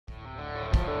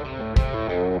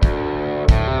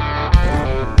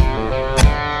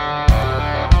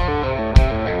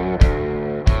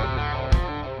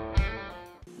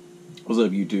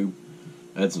up, YouTube?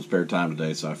 I had some spare time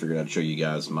today, so I figured I'd show you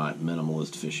guys my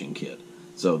minimalist fishing kit.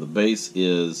 So the base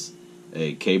is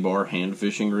a K-bar hand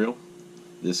fishing reel.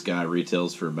 This guy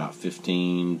retails for about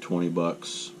 15-20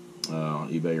 bucks on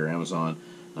eBay or Amazon.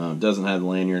 Doesn't have the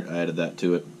lanyard. I added that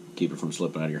to it, keep it from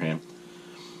slipping out of your hand.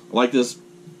 I like this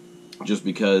just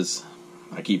because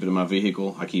I keep it in my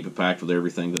vehicle. I keep it packed with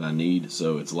everything that I need,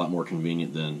 so it's a lot more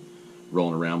convenient than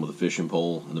rolling around with a fishing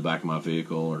pole in the back of my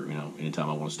vehicle, or anytime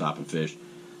I want to stop and fish.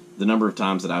 The number of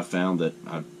times that I've found that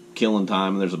I'm killing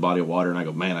time and there's a body of water and I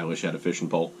go, man, I wish I had a fishing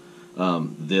pole.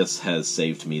 This has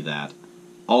saved me that.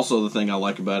 Also, the thing I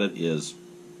like about it is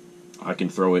I can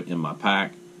throw it in my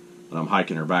pack when I'm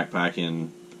hiking or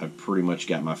backpacking. I've pretty much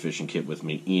got my fishing kit with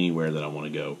me anywhere that I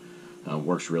want to go.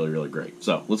 Works really, really great.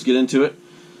 So let's get into it.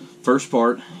 First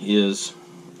part is,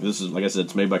 this is, like I said,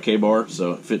 it's made by K-bar,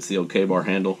 so it fits the old K-bar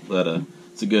handle.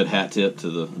 It's a good hat tip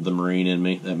to the Marine in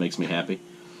me. That makes me happy.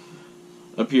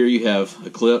 Up here you have a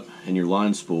clip and your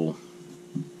line spool.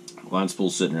 Line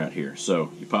spool's sitting right here.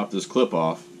 So you pop this clip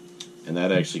off, and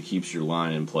that actually keeps your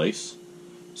line in place.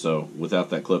 So without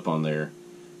that clip on there,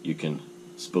 you can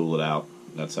spool it out.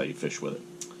 That's how you fish with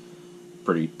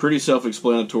it. Pretty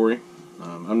self-explanatory.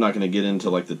 I'm not going to get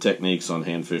into like the techniques on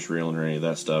hand fish reeling or any of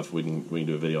that stuff. We can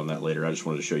do a video on that later. I just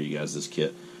wanted to show you guys this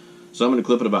kit. So I'm going to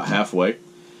clip it about halfway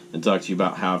and talk to you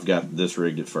about how I've got this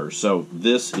rigged at first. So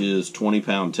this is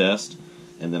 20-pound test,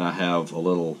 and then I have a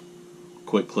little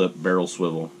quick clip barrel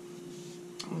swivel.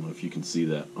 I don't know if you can see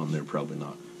that on there, probably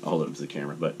not. I'll hold it up to the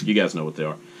camera, but you guys know what they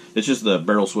are. It's just the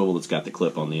barrel swivel that's got the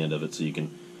clip on the end of it, so you can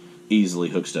easily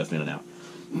hook stuff in and out.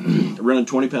 Running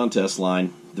 20-pound test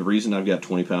line. The reason I've got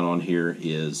 20-pound on here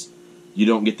is you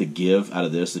don't get the give out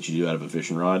of this that you do out of a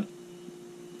fishing rod.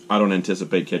 I don't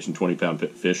anticipate catching 20-pound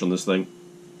fish on this thing.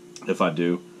 If I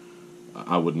do,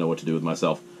 I wouldn't know what to do with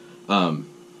myself.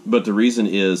 But the reason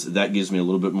is that gives me a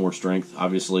little bit more strength,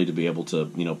 obviously, to be able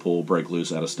to pull, break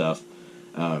loose out of stuff.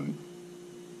 And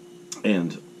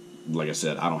like I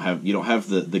said, you don't have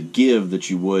the give that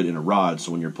you would in a rod.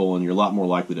 So when you're pulling, you're a lot more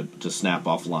likely to snap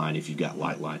off line if you've got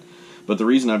light line. But the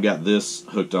reason I've got this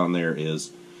hooked on there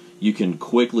is you can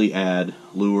quickly add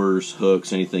lures,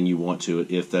 hooks, anything you want to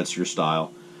it if that's your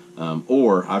style.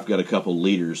 Or I've got a couple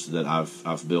leaders that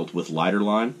I've built with lighter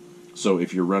line. So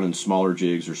if you're running smaller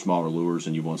jigs or smaller lures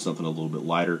and you want something a little bit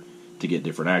lighter to get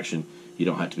different action, you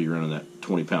don't have to be running that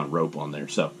 20-pound rope on there.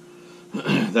 So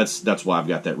that's why I've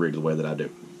got that rigged the way that I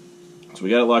do. So we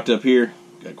got it locked up here,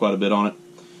 got quite a bit on it.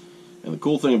 And the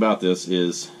cool thing about this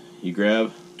is you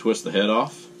grab, twist the head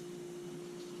off,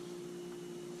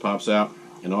 pops out,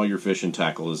 and all your fishing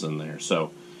tackle is in there.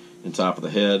 So on top of the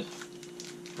head,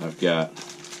 I've got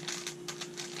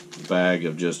a bag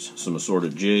of just some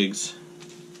assorted jigs.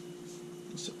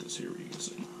 Let's set this here where you can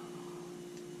see.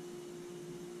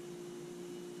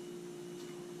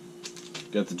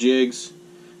 Got the jigs,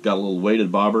 got a little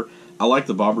weighted bobber. I like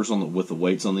the bobbers with the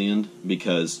weights on the end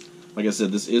because, like I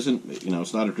said, this isn't,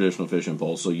 it's not a traditional fishing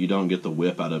pole, so you don't get the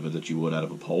whip out of it that you would out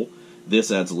of a pole.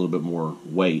 This adds a little bit more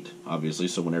weight, obviously,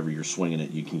 so whenever you're swinging it,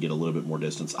 you can get a little bit more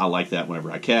distance. I like that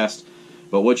whenever I cast,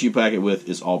 but what you pack it with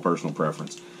is all personal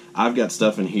preference. I've got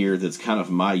stuff in here that's kind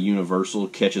of my universal,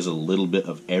 catches a little bit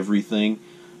of everything.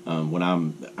 When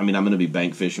I'm going to be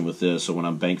bank fishing with this, so when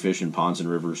I'm bank fishing ponds and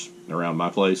rivers around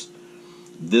my place,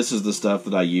 this is the stuff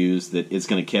that I use that it's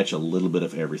going to catch a little bit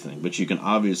of everything. But you can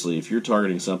obviously, if you're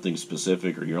targeting something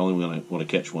specific or you're only going to want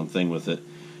to catch one thing with it,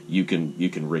 you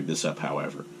can rig this up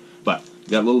however. But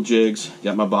got little jigs,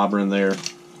 got my bobber in there.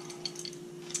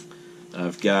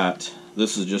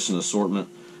 This is just an assortment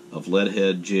of lead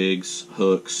head jigs,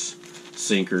 hooks,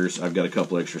 sinkers. I've got a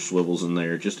couple extra swivels in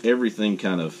there. Just everything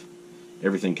kind of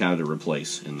to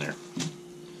replace in there.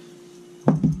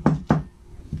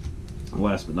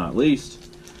 Last but not least,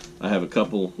 I have a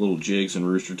couple little jigs and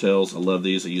rooster tails. I love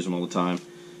these. I use them all the time.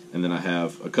 And then I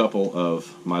have a couple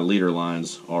of my leader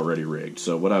lines already rigged.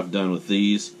 So what I've done with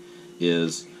these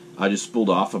is I just spooled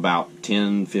off about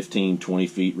 10, 15, 20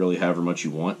 feet, really however much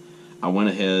you want. I went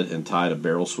ahead and tied a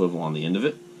barrel swivel on the end of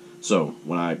it. So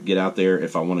when I get out there,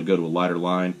 if I want to go to a lighter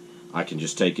line, I can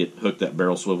just take it, hook that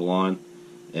barrel swivel on,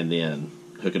 and then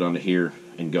hook it onto here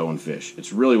and go and fish.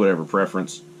 It's really whatever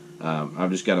preference.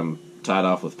 I've just got them tied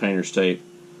off with painter's tape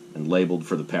and labeled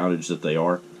for the poundage that they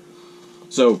are.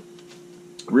 So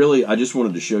really, I just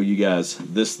wanted to show you guys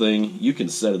this thing. You can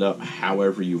set it up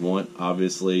however you want.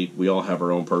 Obviously, we all have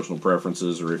our own personal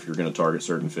preferences, or if you're going to target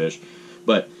certain fish.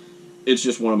 But it's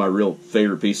just one of my real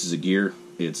favorite pieces of gear.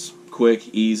 It's quick,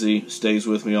 easy, stays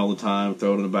with me all the time.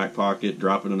 Throw it in the back pocket,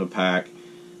 drop it in a pack.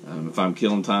 If I'm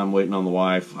killing time waiting on the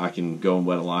wife, I can go and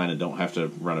wet a line and don't have to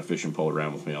run a fishing pole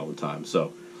around with me all the time.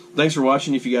 So thanks for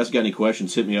watching. If you guys got any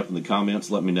questions, hit me up in the comments.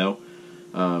 Let me know.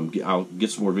 I'll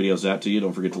get some more videos out to you.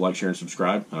 Don't forget to like, share, and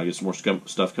subscribe. I'll get some more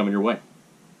stuff coming your way.